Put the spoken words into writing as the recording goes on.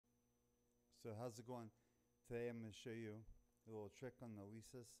So how's it going? Today I'm going to show you a little trick on the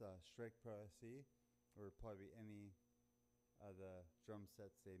Alesis Strike Pro SE, or probably any of the drum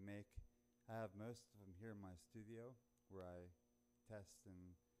sets they make. I have most of them here in my studio where I test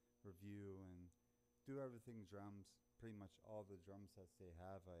and review and do everything drums. Pretty much all the drum sets they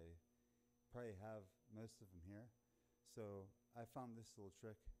have, I probably have most of them here. So I found this little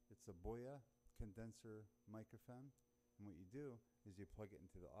trick. It's a Boya condenser microphone, and what you do is you plug it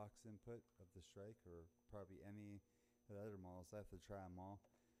into the aux input of the Strike, or probably any of the other models. I have to try them all.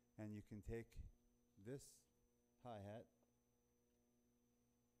 And you can take this hi-hat,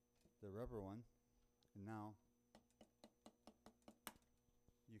 the rubber one, and now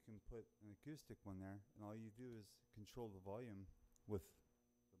you can put an acoustic one there, and all you do is control the volume with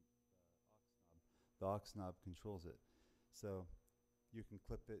the aux knob controls it. So you can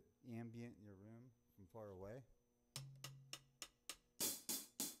clip it ambient in your room from far away,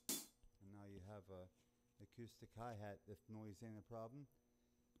 and now you have a acoustic hi-hat if noise ain't a problem.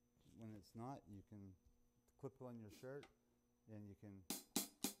 When it's not, you can clip it on your shirt, and you can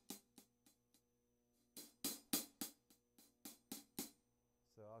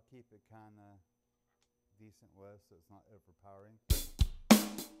so I'll keep it kind of decent low so it's not overpowering.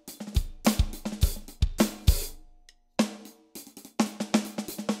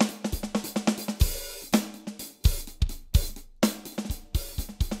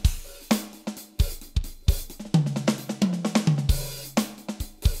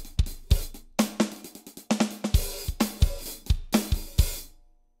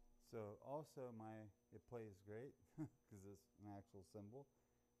 So also it plays great because it's an actual cymbal.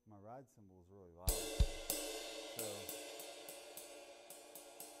 My ride cymbal is really loud. So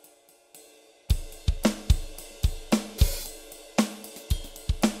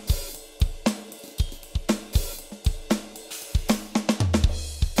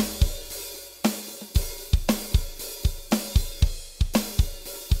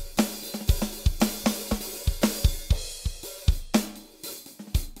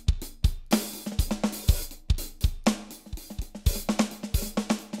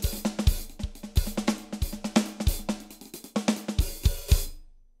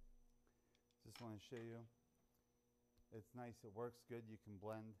just want to show you. It's nice. It works good. You can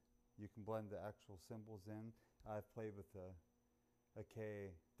blend the actual cymbals in. I've played with a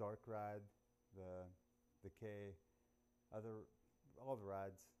K Dark Ride, the K all the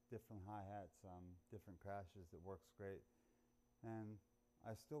rides, different hi-hats, different crashes. It works great. And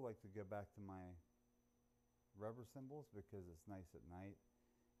I still like to go back to my rubber cymbals because it's nice at night.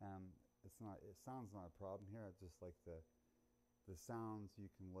 It sounds not a problem here. It's just like the sounds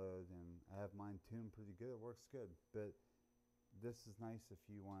you can load, and I have mine tuned pretty good. It works good, but this is nice if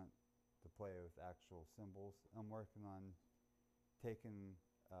you want to play with actual cymbals. I'm working on taking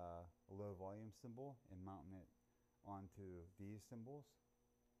a low volume cymbal and mounting it onto these cymbals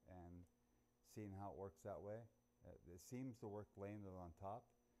and seeing how it works that way. It seems to work laying it on top,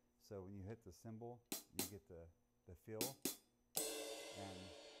 so when you hit the cymbal you get the feel. And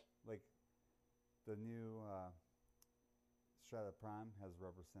like the new Strata Prime has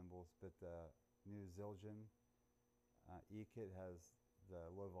rubber cymbals, but the new Zildjian E-Kit has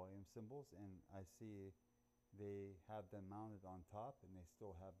the low volume cymbals, and I see they have them mounted on top and they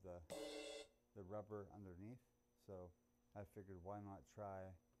still have the rubber underneath. So I figured, why not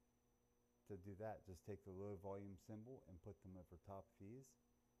try to do that? Just take the low volume cymbal and put them over top of these,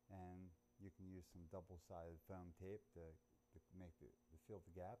 and you can use some double-sided foam tape to make to fill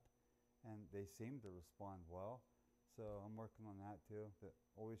the gap, and they seem to respond well. So I'm working on that too, but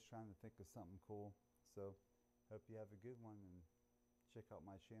always trying to think of something cool. So hope you have a good one, and check out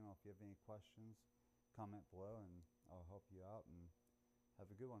my channel. If you have any questions, comment below and I'll help you out, and have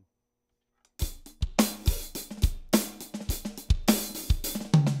a good one.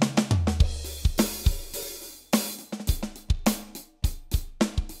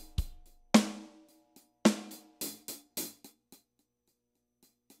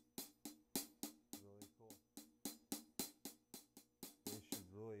 Really cool. They should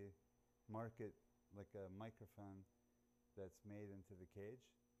really market like a microphone that's made into the cage,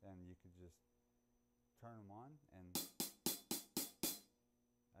 and you could just turn them on, and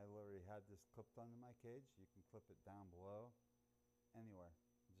I literally had this clipped onto my cage. You can clip it down below, anywhere.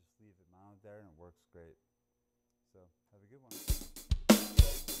 You just leave it mounted there and it works great. So have a good one.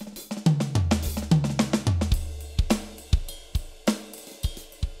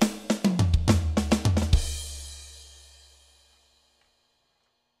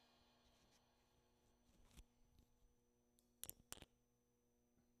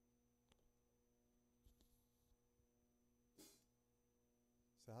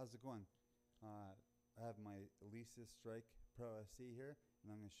 So how's it going? I have my Alesis Strike Pro SE here, and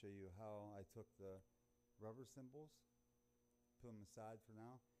I'm going to show you how I took the rubber cymbals, put them aside for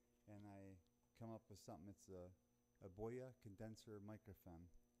now, and I come up with something. It's a Boya condenser microphone,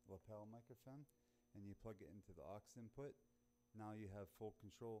 lapel microphone, and you plug it into the aux input. Now you have full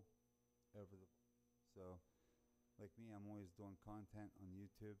control over the, so like me, I'm always doing content on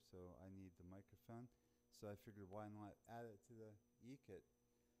YouTube, so I need the microphone. So I figured why not add it to the E-Kit.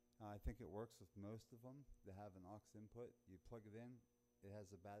 I think it works with most of them that have an aux input. You plug it in, it has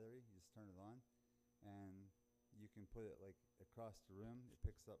a battery, you just turn it on, and you can put it like across the room. It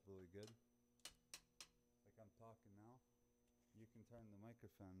picks up really good. Like I'm talking now, you can turn the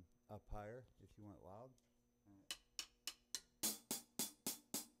microphone up higher if you want it loud.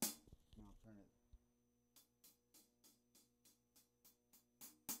 And I'll turn it.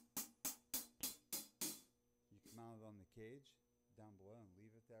 You can mount it on the cage down below and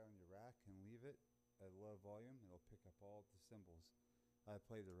leave it there on your rack and leave it at low volume. It'll pick up all the cymbals. I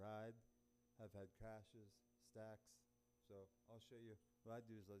play the ride. I've had crashes, stacks. So I'll show you. What I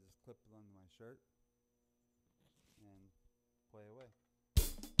do is I just clip it onto my shirt and play away.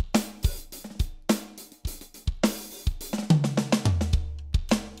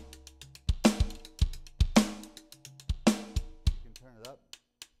 You can turn it up.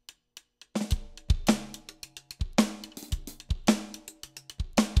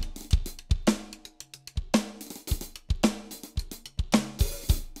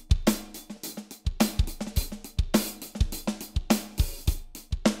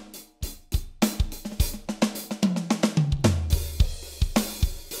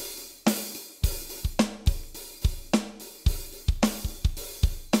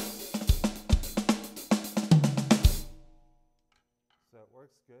 So it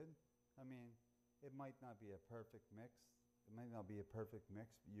works good. I mean, it might not be a perfect mix. It might not be a perfect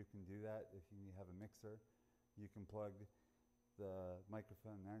mix, but you can do that if you have a mixer. You can plug the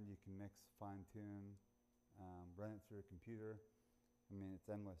microphone there and you can mix, fine tune, run it through a computer. I mean, it's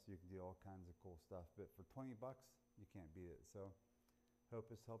endless. You can do all kinds of cool stuff, but for 20 bucks, you can't beat it. So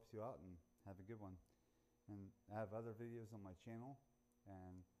hope this helps you out and have a good one. And I have other videos on my channel,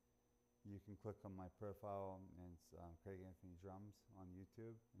 and you can click on my profile, and it's Craig Anthony Drums on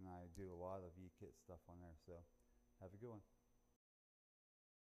YouTube, and I do a lot of E-Kit stuff on there, so have a good one.